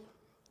she do?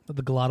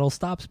 The glottal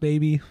stops,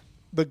 baby.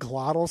 The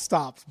glottal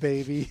stops,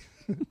 baby.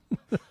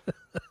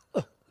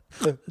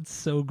 It's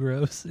so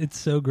gross. It's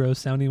so gross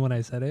sounding when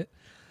I said it.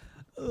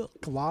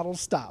 Glottal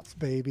stops,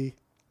 baby.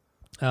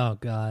 Oh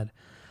God.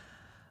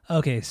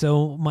 Okay,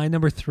 so my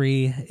number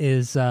 3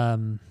 is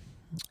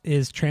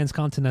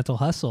Transcontinental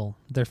Hustle,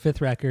 their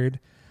 5th record.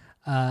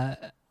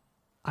 I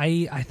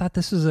thought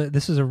this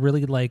was a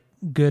really like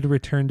good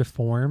return to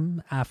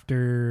form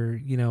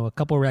after, you know, a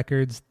couple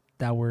records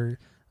that were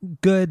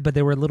good, but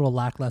they were a little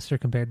lackluster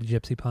compared to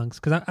Gypsy Punks,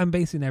 because I'm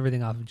basing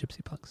everything off of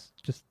Gypsy Punks.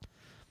 Just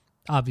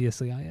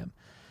obviously I am,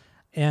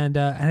 and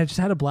I just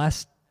had a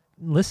blast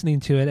listening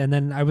to it. And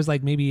then I was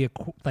like maybe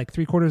like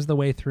 3/4 of the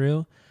way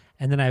through,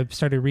 and then I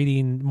started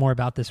reading more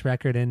about this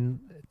record, and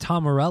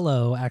Tom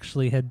Morello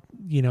actually had,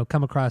 you know,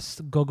 come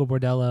across Gogo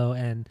Bordello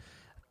and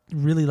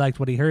really liked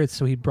what he heard,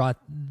 so he brought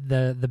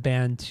the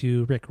band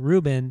to Rick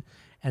Rubin,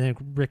 and then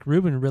Rick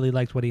Rubin really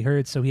liked what he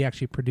heard, so he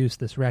actually produced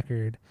this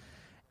record,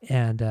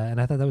 and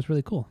I thought that was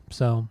really cool.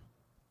 So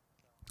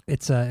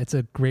it's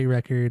a great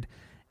record,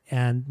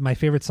 and my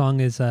favorite song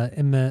is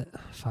Immigrant.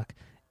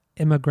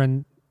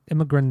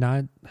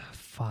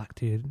 Fuck,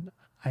 dude,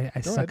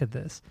 I suck at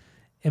this.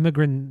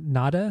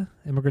 Immigranata.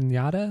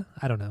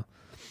 I don't know,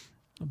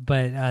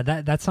 but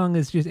that song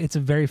is just, it's a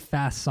very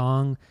fast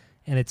song.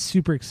 And it's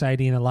super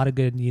exciting. A lot of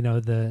good, you know,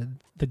 the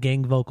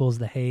gang vocals,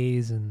 the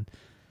haze, and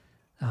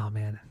oh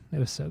man, it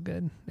was so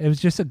good. It was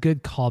just a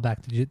good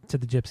callback to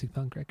the Gypsy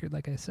Punk record.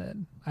 Like I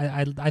said,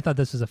 I thought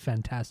this was a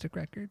fantastic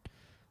record.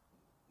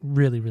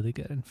 really, really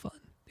good and fun,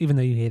 even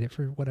though you hate it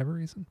for whatever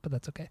reason, but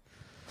that's okay.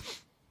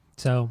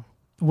 So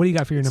what do you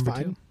got for your It's number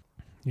fine. 2?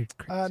 You're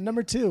crazy.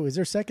 Number 2 is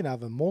their second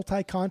album,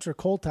 Multi Contra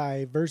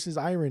Colti versus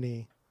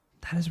Irony.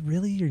 That is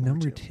really your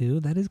number two. 2?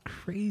 That is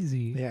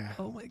crazy. Yeah.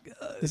 Oh my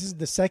God. This is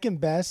the second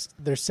best,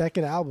 their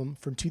second album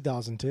from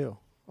 2002.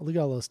 Look at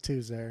all those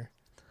 2s there.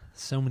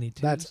 So many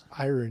 2s. That's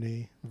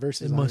Irony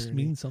versus it must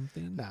Irony. mean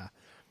something. Nah.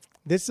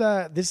 This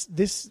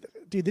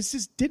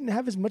just didn't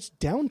have as much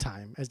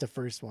downtime as the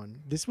first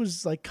one. This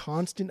was like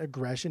constant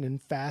aggression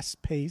and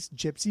fast-paced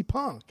gypsy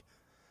punk.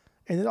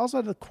 And it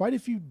also had quite a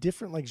few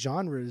different like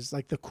genres,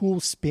 like the cool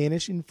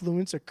Spanish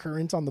influence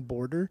occurrence on the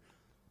border.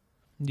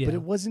 Yeah. But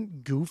it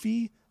wasn't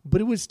goofy,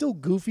 but it was still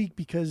goofy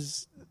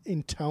because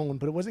in tone,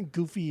 but it wasn't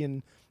goofy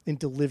in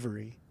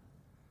delivery.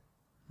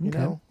 You Okay.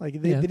 know,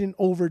 like they didn't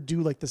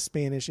overdo like the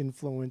Spanish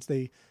influence.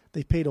 They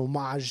paid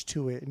homage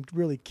to it and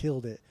really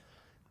killed it.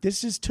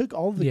 This just took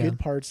all the good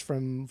parts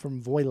from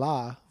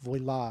Voila.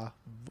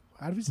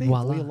 How do we say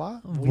Voila.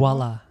 it?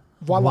 Voila.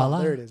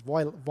 Voila. There it is.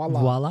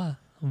 Voila.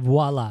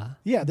 Voila.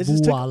 Yeah, this is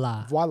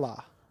Voila. Voila.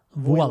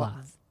 Voila.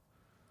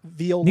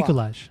 Viola.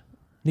 Nicolás.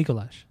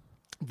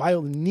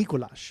 Viola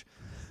Nicolás.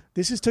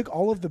 This just took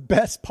all of the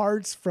best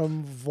parts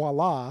from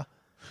Voila.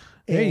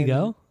 There you and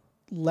go.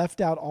 Left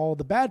out all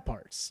the bad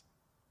parts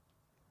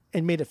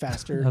and made it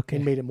faster Okay.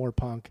 and made it more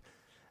punk.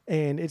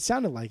 And it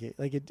sounded like it.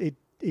 Like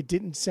it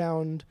didn't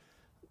sound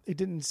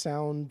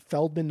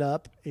Feldman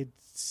up. It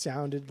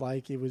sounded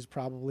like it was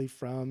probably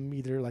from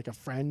either like a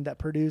friend that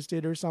produced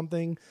it or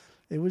something.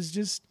 It was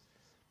just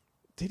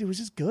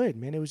good,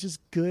 man. It was just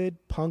good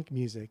punk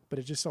music, but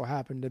it just so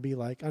happened to be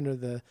like under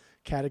the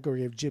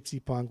category of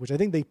gypsy punk, which I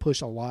think they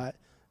push a lot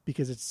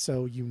because it's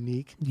so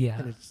unique. Yeah.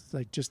 And it's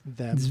like just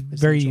them. It's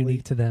very essentially,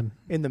 unique to them.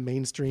 in the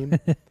mainstream.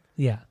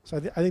 Yeah. So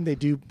I think they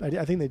do.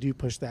 I think they do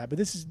push that. But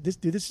this is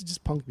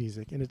just punk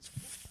music, and it's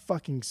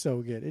fucking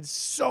so good. It's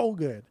so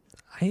good.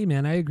 Hey,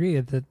 man, I agree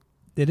that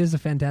it is a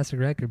fantastic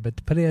record, but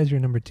to put it as your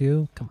number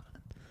 2, come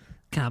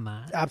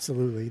on.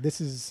 Absolutely,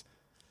 this is.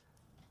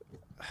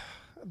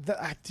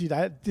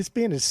 This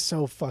band is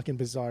so fucking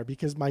bizarre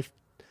because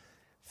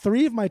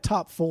 3 of my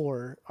top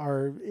 4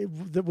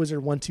 that was their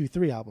 1, 2,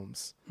 3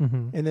 albums,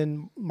 and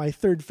then my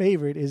third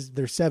favorite is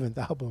their 7th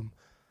album,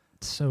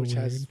 So which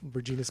weird. has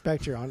Regina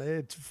Spektor on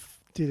it.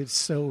 It's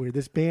so weird.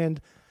 This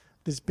band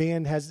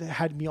has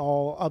had me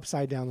all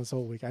upside down this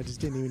whole week. I just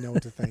didn't even know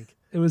what to think.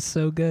 It was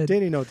so good.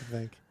 Didn't even know what to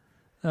think.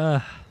 Uh,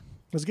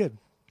 It was good.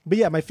 But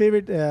yeah, my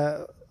favorite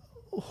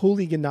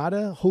Hooligan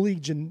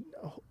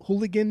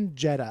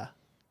Jetta.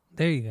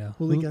 there you go.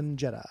 Hooligan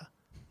Jetta.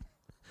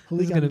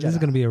 This is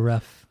gonna be a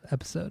rough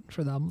episode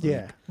for the album.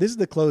 Yeah, this is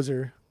the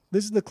closer.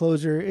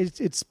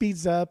 It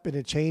speeds up and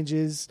it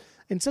changes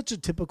in such a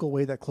typical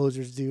way that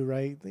closers do,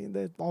 right?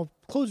 All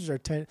closers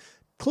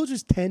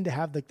tend to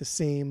have like the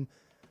same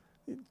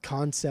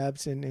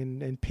concepts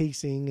and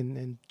pacing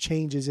and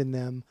changes in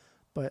them.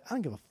 But I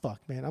don't give a fuck,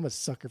 man. I'm a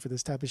sucker for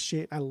this type of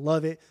shit. I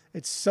love it.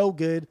 It's so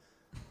good.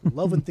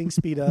 Love when things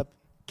speed up.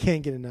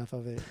 Can't get enough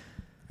of it.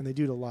 And they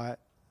do it a lot.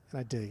 And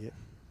I dig it.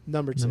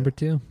 Number 2. Number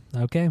 2.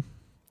 Okay.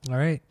 All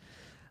right.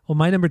 Well,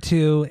 my number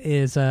 2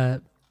 is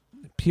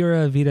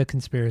Pura Vida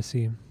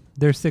Conspiracy,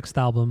 their 6th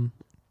album.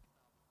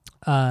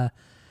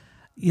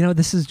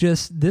 This is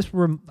just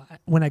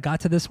when I got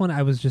to this one,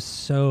 I was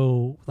just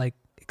so like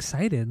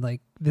excited.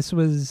 Like this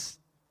was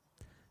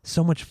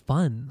so much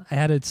fun. I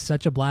had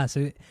such a blast.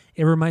 It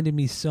reminded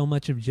me so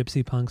much of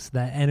Gypsy Punks,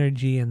 that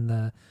energy and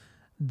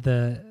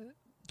the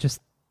just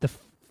the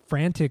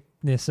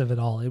franticness of it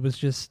all. It was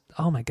just,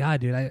 oh my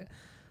God, dude.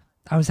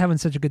 I was having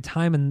such a good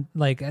time, and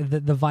like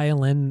the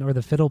violin or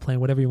the fiddle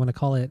playing, whatever you want to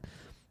call it,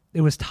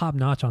 it was top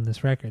notch on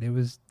this record.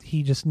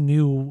 He just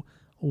knew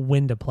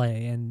when to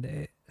play,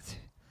 and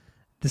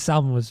this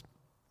album was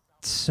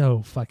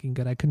so fucking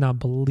good. I could not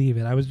believe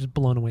it. I was just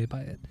blown away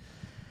by it.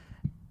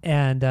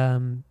 And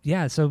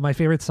so my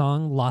favorite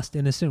song, Lost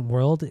Innocent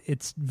World,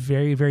 it's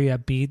very, very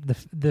upbeat.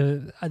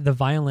 The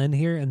violin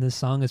here in this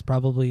song is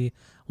probably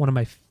one of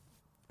my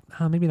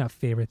maybe not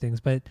favorite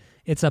things, but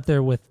it's up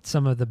there with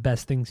some of the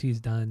best things he's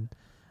done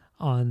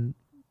in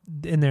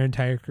their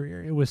entire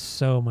career. It was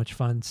so much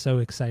fun, so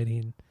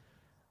exciting.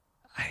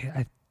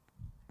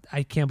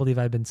 I can't believe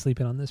I've been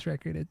sleeping on this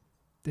record.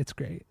 It's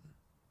great.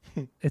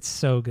 It's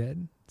so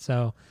good.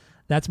 So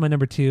that's my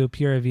number 2,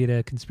 Pura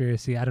Vida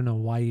Conspiracy. I don't know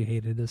why you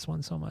hated this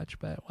one so much,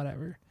 but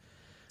whatever.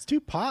 It's too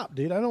pop,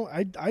 dude. I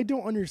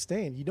don't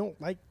understand. You don't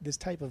like this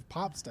type of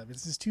pop stuff.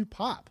 It's just too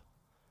pop.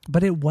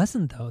 But it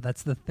wasn't, though.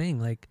 That's the thing.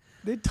 Like,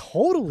 it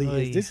totally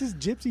Oy. is. This is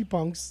Gypsy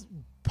Punks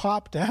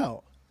popped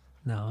out.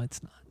 no,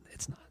 it's not.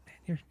 It's not,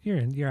 man.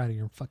 You're out of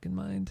your fucking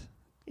mind.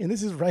 And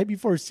this is right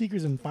before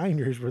Seekers and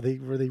Finders, where they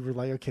were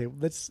like, okay,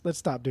 let's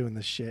stop doing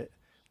this shit.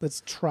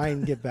 Let's try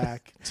and get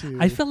back to.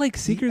 I felt like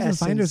Seekers and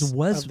Finders essence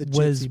was of the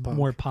gypsy punk.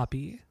 more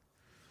poppy.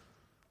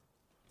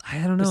 I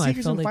don't know. But I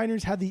Seekers felt and like,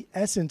 Finders had the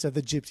essence of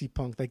the gypsy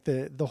punk, like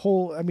the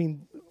whole. I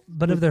mean,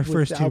 but of their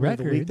first the 2 album of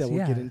the week records, that we'll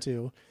yeah. get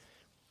into.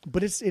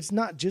 But it's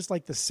not just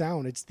like the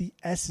sound; it's the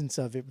essence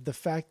of it. The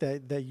fact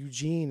that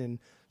Eugene and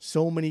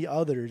so many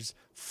others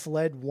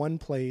fled one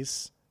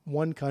place,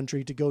 one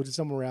country to go to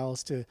somewhere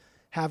else to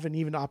have an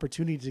even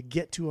opportunity to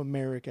get to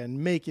America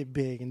and make it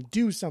big and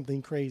do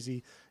something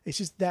crazy. It's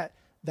just that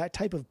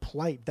type of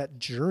plight, that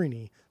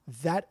journey,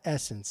 that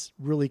essence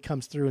really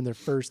comes through in their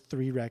first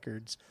 3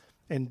 records.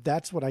 And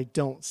that's what I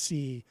don't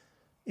see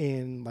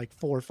in like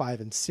 4, 5,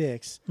 and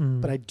 6,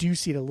 but I do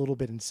see it a little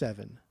bit in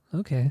 7.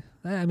 Okay.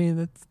 I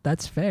mean,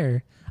 that's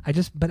fair. I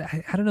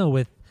don't know,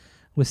 with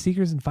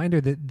Seekers and Finder,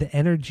 the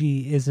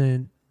energy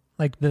isn't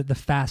like the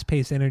fast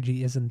paced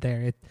energy isn't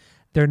there.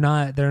 They're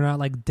not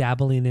like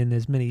dabbling in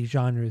as many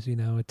genres,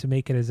 to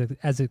make it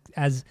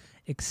as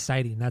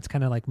exciting. That's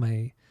kind of like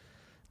my,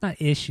 not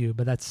issue,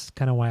 but that's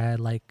kind of why I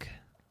like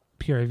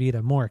Pura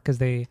Vida more, because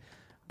they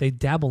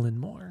dabble in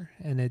more,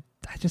 and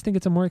I just think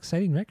it's a more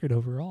exciting record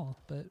overall.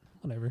 But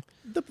whatever.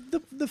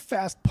 The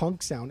fast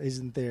punk sound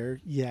isn't there,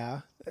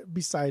 yeah.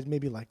 Besides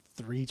maybe like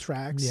 3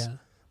 tracks, yeah,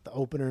 the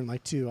opener and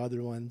like 2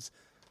 other ones.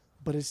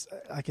 But it's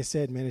like I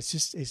said, man, it's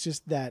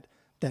just that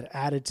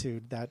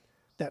attitude, that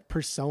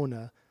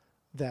persona,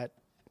 that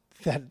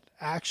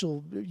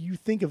actual. You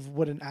think of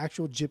what an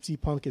actual gypsy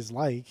punk is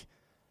like.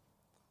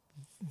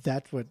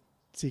 That's what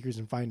Seekers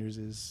and Finders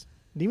is,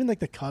 and even like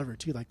the cover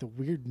too, like the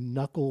weird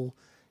knuckle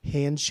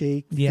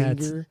handshake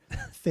finger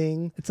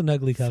thing. It's an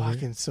ugly cover.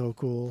 Fucking so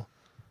cool.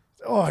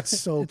 Oh, it's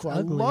so cool.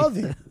 Ugly. I love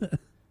it.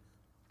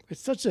 It's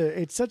such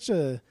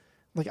a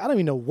like, I don't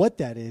even know what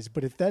that is,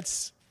 but if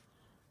that's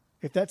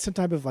some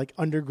type of like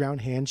underground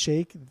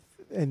handshake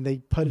and they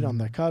put it on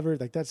the cover,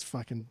 like that's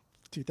fucking,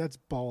 dude, that's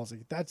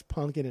ballsy. That's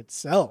punk in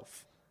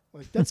itself.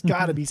 Like that's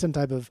got to be some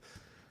type of.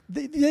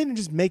 They didn't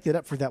just make that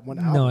up for that one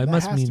album. No, it that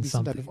must has mean to be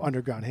something. some type of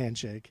underground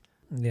handshake.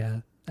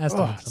 Yeah, that's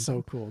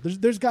so cool.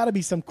 There's got to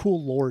be some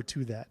cool lore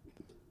to that.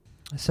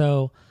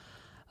 So,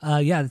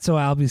 so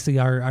obviously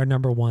our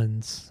number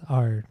ones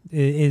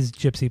is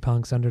Gypsy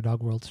Punk's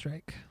Underdog World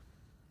Strike.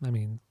 I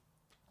mean,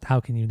 how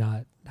can you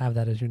not have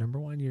that as your number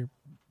one? You're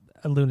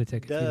a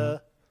lunatic if you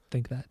don't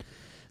think that.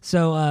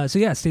 So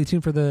yeah, stay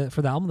tuned for the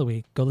album of the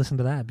week. Go listen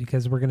to that,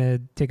 because we're gonna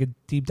take a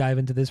deep dive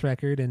into this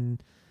record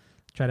and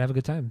try to have a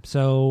good time.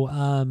 So,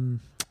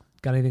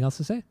 got anything else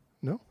to say?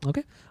 No.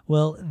 Okay.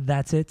 Well,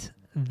 that's it.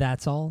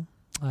 That's all.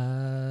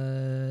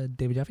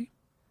 David Jaffe.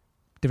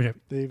 David.